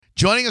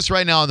Joining us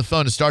right now on the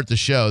phone to start the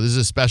show, this is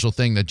a special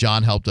thing that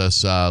John helped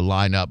us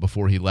line up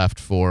before he left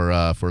for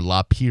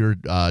La Pierre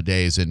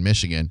days in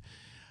Michigan.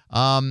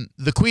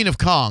 The Queen of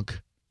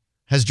Conch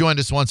has joined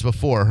us once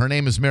before. Her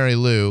name is Mary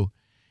Lou,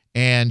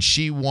 and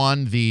she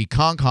won the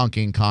conch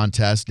honking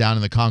contest down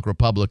in the Conch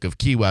Republic of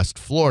Key West,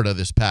 Florida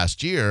this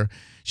past year.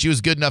 She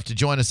was good enough to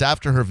join us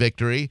after her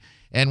victory,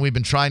 and we've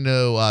been trying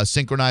to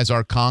synchronize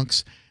our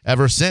conchs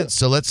ever since.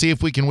 So let's see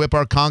if we can whip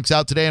our conchs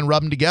out today and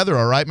rub them together.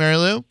 All right, Mary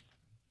Lou?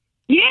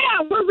 Yeah,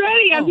 we're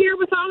ready. I'm here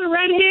with all the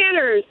red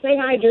hatters. Say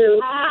hi, Drew.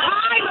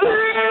 Hi,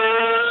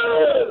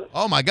 Drew.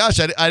 Oh, my gosh.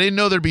 I didn't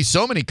know there'd be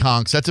so many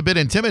conchs. That's a bit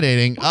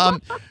intimidating.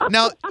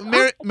 Now,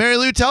 Mary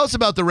Lou, tell us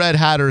about the Red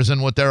Hatters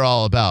and what they're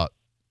all about.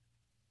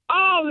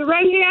 Oh, the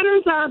red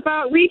hatters are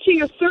about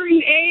reaching a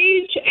certain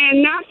age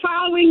and not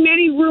following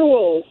many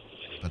rules.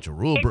 Bunch of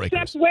rule breakers.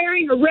 Except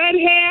wearing a red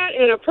hat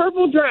and a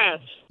purple dress.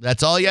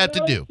 That's all you have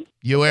to do.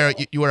 You wear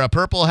a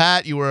purple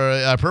hat, you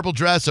wear a purple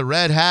dress, a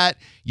red hat,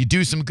 you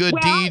do some good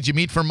deeds, you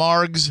meet for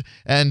margs,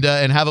 and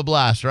have a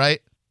blast,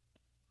 right?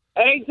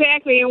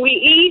 Exactly, and we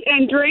eat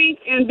and drink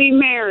and be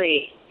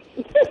merry.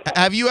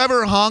 Have you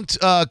ever honked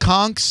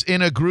conchs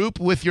in a group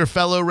with your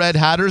fellow Red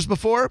Hatters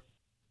before?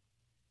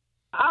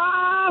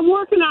 I'm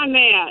working on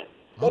that.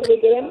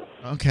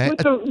 Okay.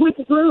 With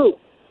the group.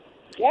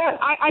 Yeah,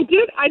 I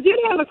did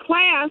have a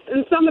class,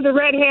 and some of the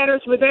Red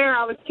Hatters were there.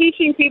 I was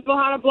teaching people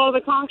how to blow the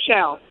conch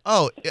shell.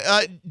 Oh,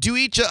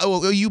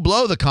 you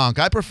blow the conch.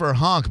 I prefer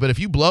honk, but if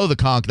you blow the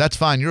conch, that's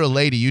fine. You're a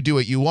lady. You do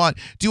what you want.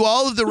 Do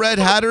all of the Red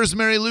Hatters,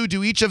 Mary Lou,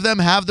 do each of them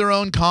have their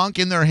own conch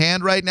in their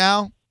hand right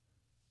now?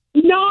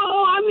 No,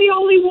 I'm the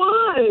only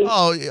one.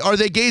 Oh, are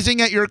they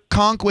gazing at your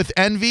conch with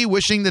envy,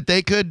 wishing that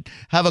they could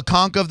have a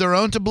conch of their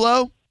own to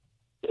blow?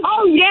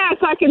 Oh, yes,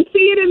 I can see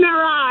it in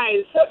their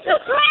eyes.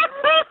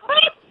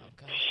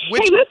 Hey,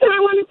 listen, I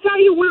want to tell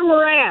you where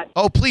we're at.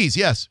 Oh, please,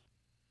 yes.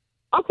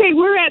 Okay,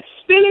 we're at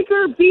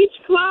Spinnaker Beach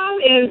Club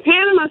in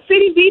Panama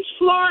City Beach,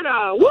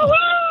 Florida.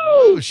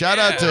 Woo-hoo! Ooh, shout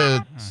out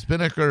to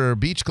Spinnaker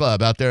Beach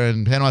Club out there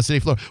in Panama City,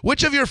 Florida.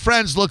 Which of your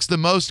friends looks the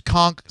most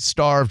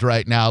conch-starved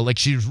right now? Like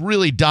she's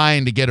really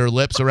dying to get her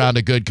lips around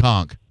a good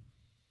conch.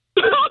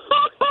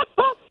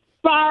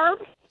 Barb.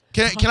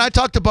 Can I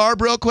talk to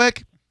Barb real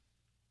quick?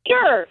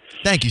 Sure.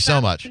 Thank you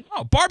so much.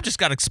 Oh, Barb just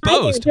got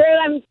exposed. Hi,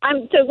 Drew.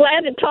 I'm so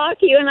glad to talk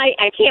to you, and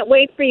I can't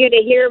wait for you to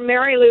hear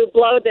Mary Lou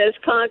blow this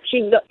conch.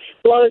 She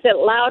blows it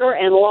louder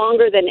and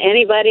longer than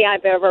anybody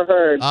I've ever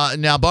heard.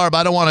 Now, Barb,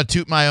 I don't want to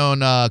toot my own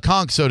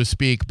conch, so to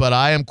speak, but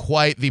I am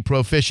quite the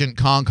proficient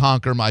conch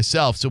honker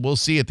myself, so we'll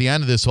see at the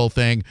end of this whole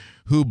thing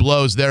who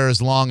blows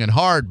theirs long and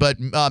hard. But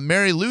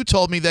Mary Lou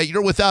told me that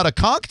you're without a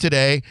conch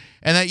today,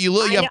 and that you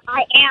look. I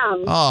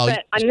am. Oh,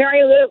 but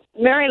Mary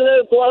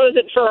Lou blows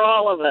it for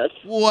all of us.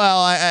 Well,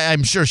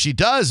 I'm sure she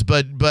does,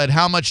 but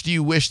how much do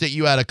you wish that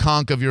you had a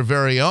conch of your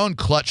very own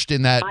clutched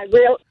in that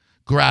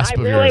grasp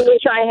of yours? I really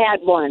wish I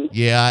had one.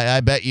 Yeah,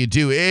 I bet you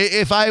do.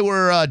 If I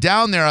were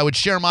down there, I would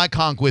share my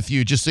conch with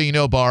you, just so you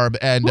know, Barb,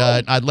 and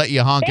I'd let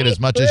you honk it as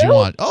much as you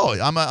want. Oh,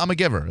 I'm a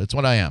giver. That's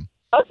what I am.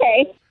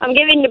 Okay, I'm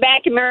giving it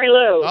back to Mary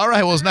Lou. All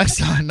right, well, it's nice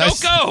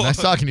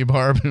talking to you,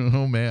 Barb.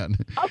 Oh, man.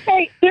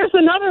 Okay, there's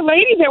another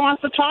lady that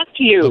wants to talk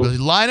to you.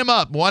 Line them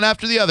up, one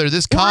after the other.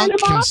 This conch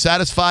can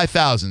satisfy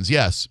thousands,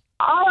 yes.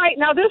 All right,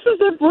 now this is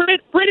a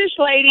British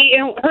lady,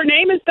 and her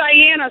name is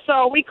Diana,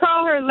 so we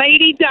call her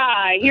Lady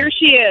Di. Here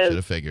she is. Should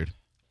have figured.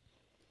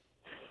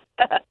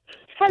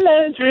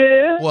 Hello,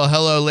 Drew. Well,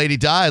 hello, Lady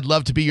Di. I'd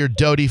love to be your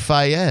Dodi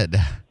Fayed.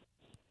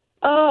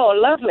 Oh,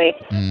 lovely.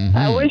 Mm-hmm.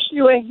 I wish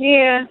you were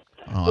here.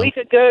 We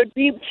could go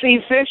deep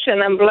sea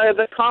fishing and blow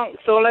the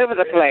conchs all over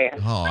the place.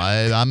 Oh,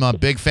 I'm a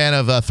big fan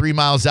of 3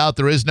 Miles Out.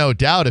 There is no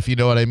doubt, if you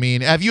know what I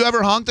mean. Have you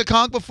ever honked a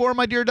conch before,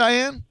 my dear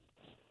Diane?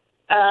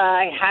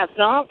 I have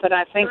not, but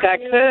I think I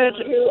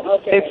could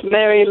if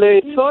Mary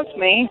Lou taught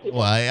me.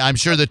 Well, I'm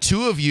sure the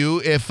two of you,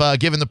 if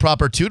given the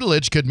proper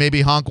tutelage, could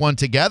maybe honk one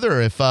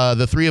together. If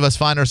the three of us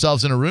find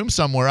ourselves in a room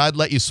somewhere, I'd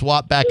let you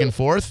swap back and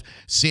forth,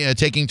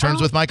 taking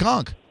turns with my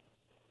conch.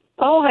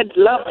 Oh, I'd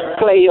love to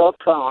play your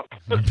conch.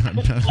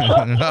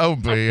 Oh,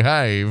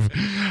 behave.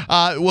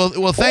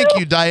 Well, thank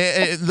you,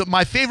 Diane.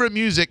 My favorite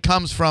music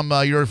comes from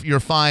your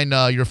fine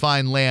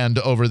land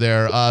over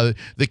there.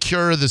 The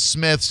Cure, the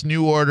Smiths,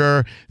 New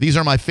Order. These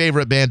are my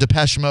favorite band.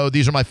 Depeche Mode.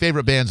 These are my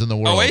favorite bands in the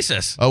world.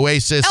 Oasis.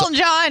 Elton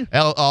John.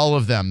 All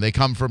of them. They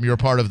come from your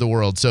part of the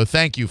world. So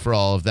thank you for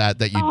all of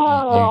that you gave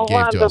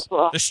wonderful. to us.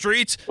 The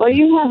Streets. Well,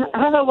 you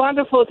have a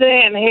wonderful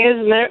day. And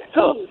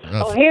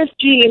here's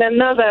Jean,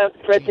 another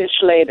British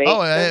lady. Oh,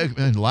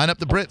 line up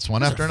the Brits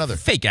one after another.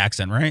 Fake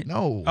accent, right?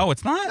 No. Oh,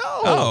 it's not?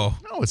 No,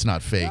 it's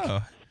not fake.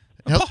 Oh.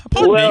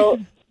 Well,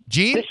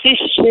 Jean? this is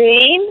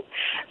Jean,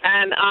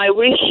 and I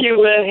wish you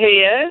were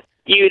here.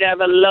 You'd have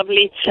a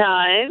lovely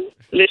time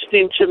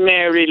listening to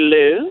Mary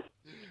Lou.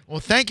 Well,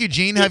 thank you,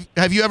 Jean.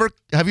 Have you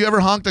ever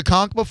honked a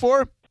conch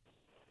before?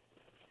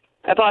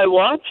 Have I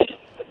what?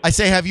 I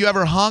say, have you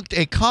ever honked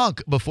a conch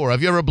before?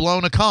 Have you ever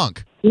blown a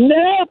conch?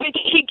 No, but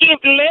she gave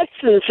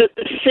lessons at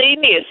the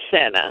senior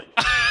center.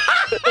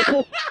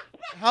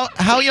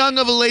 How young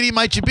of a lady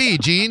might you be,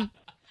 Jean?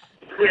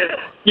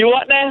 You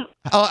what now?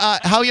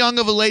 How young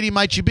of a lady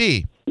might you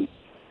be?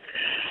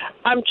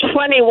 I'm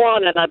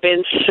 21 and I've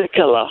been sick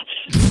a lot.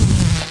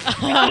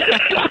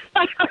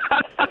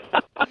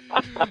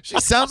 She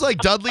sounds like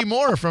Dudley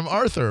Moore from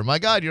Arthur. My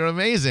God, you're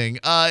amazing.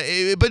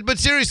 But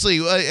seriously,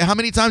 how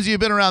many times have you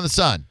been around the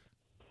sun?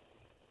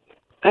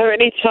 How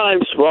many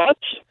times what?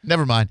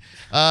 Never mind.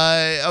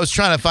 I was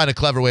trying to find a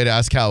clever way to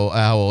ask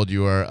how old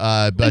you were.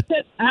 But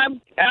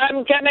I'm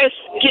gonna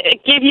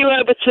give you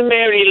over to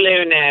Mary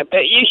Lou now,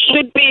 but you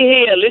should be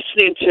here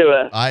listening to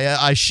her.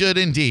 I should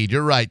indeed.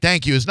 You're right.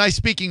 Thank you. It's nice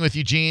speaking with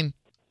you, Gene.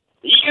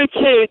 You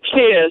too.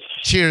 Cheers.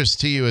 Cheers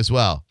to you as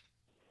well.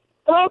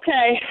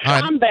 Okay, All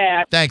right. I'm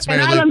back. Thanks,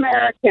 Mary and Lou. I'm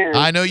American.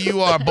 I know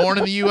you are. Born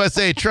in the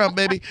USA, Trump,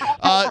 baby.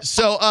 How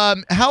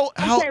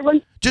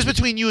Okay, just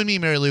between you and me,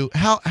 Mary Lou,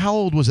 how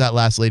old was that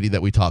last lady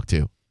that we talked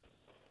to?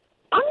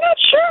 I'm not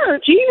sure.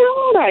 Gene,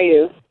 how old are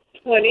you?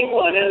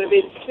 21 and I've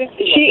been sick.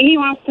 He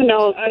wants to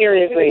know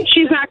seriously.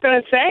 She's not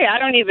going to say. I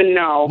don't even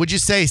know. Would you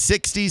say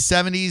 60s,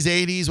 70s,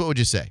 80s? What would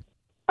you say?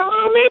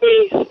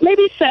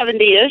 Maybe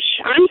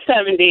 70-ish. I'm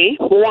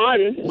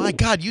 71. My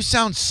God, you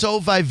sound so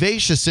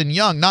vivacious and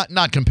young.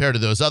 Not compared to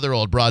those other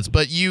old broads,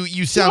 but you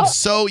sound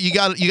so you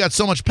got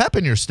so much pep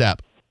in your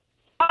step.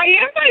 I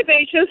am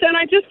vivacious, and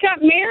I just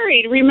got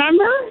married.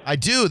 Remember? I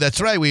do. That's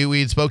right.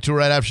 We spoke to her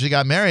right after she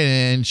got married,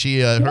 and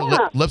she her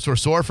lips were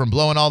sore from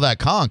blowing all that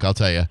conch. I'll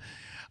tell you.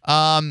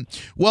 Well,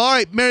 all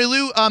right, Mary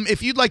Lou.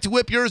 If you'd like to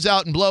whip yours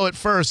out and blow it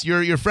first,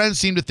 your friends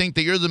seem to think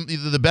that you're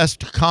the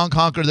best conch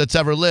honker that's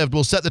ever lived.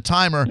 We'll set the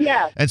timer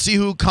and see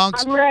who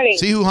conchs. I'm ready.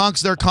 See who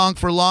honks their conch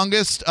for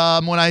longest.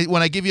 When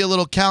I give you a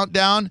little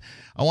countdown,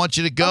 I want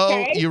you to go.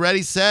 Okay. You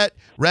ready? Set.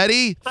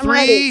 Ready? I'm 3,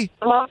 ready.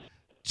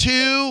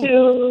 2,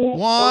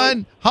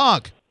 1.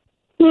 Honk.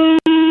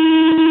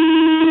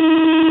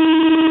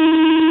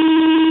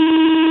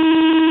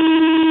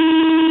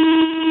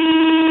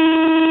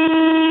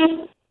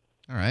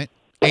 All right.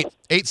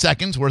 8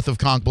 seconds worth of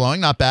conch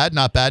blowing. Not bad,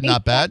 not bad,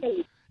 not bad.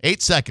 8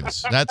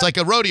 seconds. That's like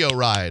a rodeo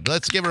ride.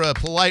 Let's give her a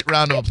polite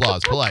round of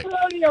applause. Polite.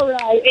 Rodeo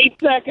ride. 8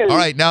 seconds. All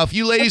right. Now, if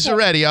you ladies are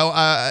ready,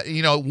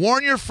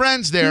 warn your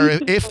friends there.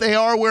 If they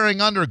are wearing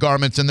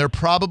undergarments, and they're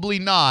probably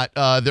not,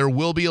 there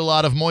will be a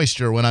lot of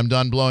moisture when I'm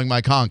done blowing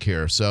my conch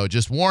here. So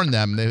just warn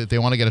them if they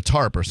want to get a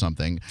tarp or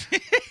something.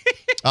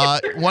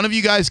 One of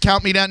you guys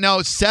count me down.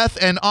 No,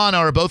 Seth and Anna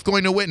are both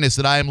going to witness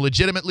that I am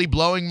legitimately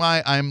blowing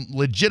my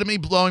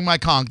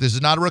conch. This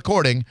is not a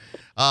recording.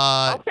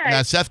 Okay.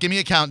 Now, Seth, give me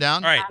a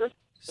countdown. All right.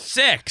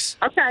 6,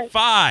 Okay.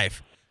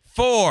 5,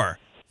 4,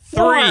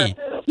 3,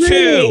 4,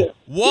 2,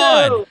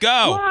 1, 2,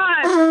 go.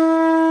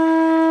 1.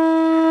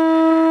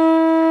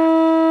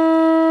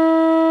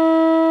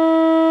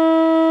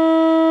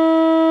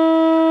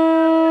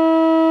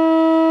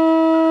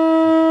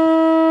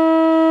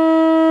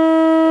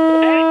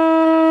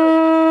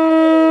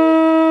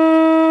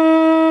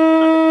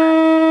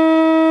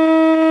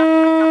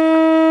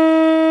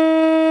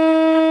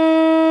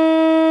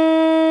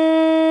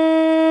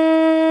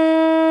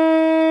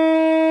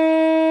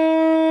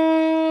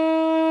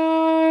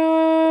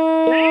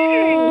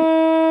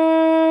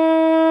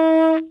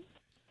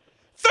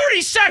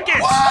 Seconds.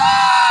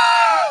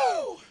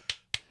 Whoa!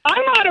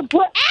 I'm out of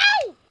breath.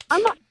 Ow!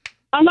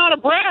 I'm out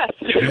of breath.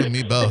 You and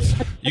me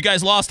both. You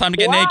guys lost. Time to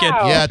get Wow. naked.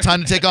 Yeah,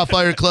 time to take off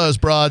all your clothes,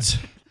 broads.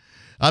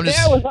 I'm just.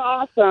 That was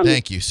awesome.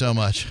 Thank you so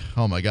much.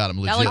 Oh my God, I'm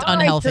That legit looked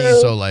unhealthy.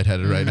 so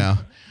lightheaded right now.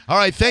 All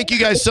right, thank you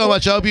guys so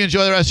much. I hope you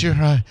enjoy the rest of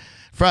your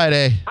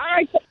Friday. All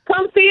right,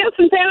 come see us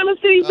in Panama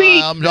City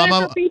Beach. I'm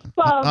Jennifer Beach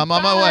Club. on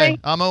my way.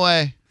 On my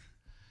way.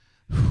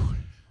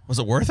 Was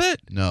it worth it?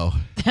 No.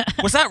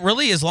 Was that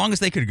really as long as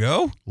they could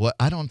go? What?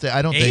 I don't think.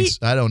 I mean,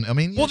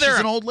 Well, she's they're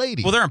an old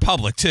lady. Well, they're in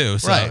public too.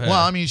 So, right. yeah.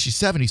 Well, I mean, she's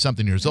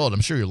 70-something years old.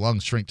 I'm sure your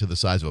lungs shrink to the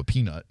size of a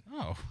peanut.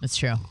 Oh, That's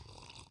true.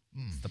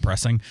 it's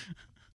depressing.